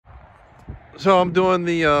So I'm doing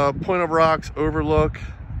the Point of Rocks Overlook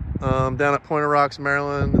down at Point of Rocks,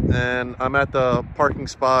 Maryland, and I'm at the parking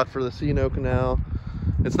spot for the C&O Canal.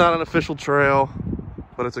 It's not an official trail,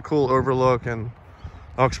 but it's a cool overlook, and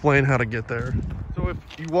I'll explain how to get there. So if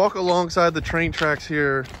you walk alongside the train tracks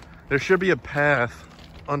here, there should be a path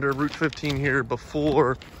under Route 15 here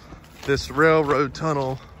before this railroad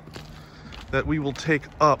tunnel that we will take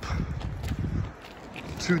up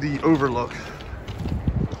to the overlook.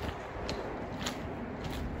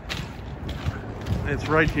 It's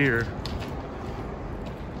right here.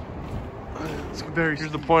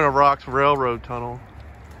 Here's the Point of Rocks railroad tunnel.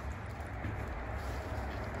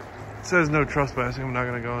 It says no trespassing. I'm not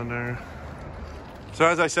gonna go in there. So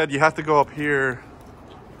as I said, you have to go up here.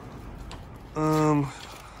 A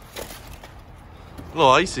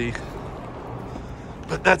little icy,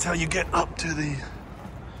 but that's how you get up to the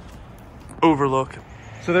overlook.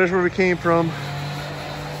 So there's where we came from.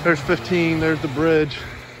 There's 15, there's the bridge.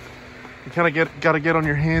 You kind of gotta get on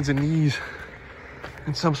your hands and knees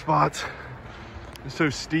in some spots. It's so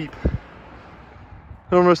steep.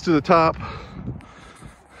 Almost to the top.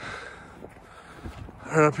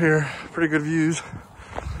 Right up here, pretty good views.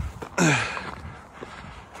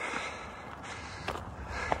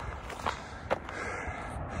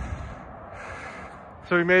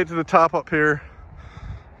 So we made it to the top up here.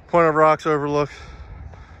 Point of Rocks Overlook.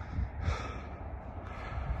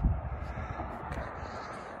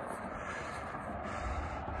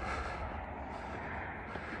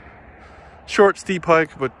 Short, steep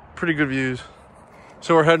hike, but pretty good views.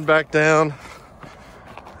 So we're heading back down.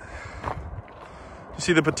 You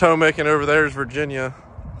see the Potomac, and over there is Virginia.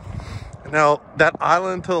 Now, that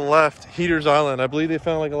island to the left, Heater's Island, I believe they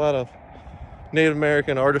found like a lot of Native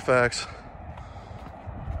American artifacts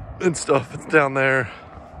and stuff. It's down there.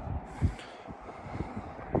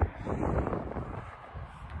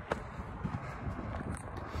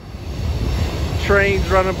 Trains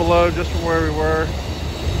running below just from where we were.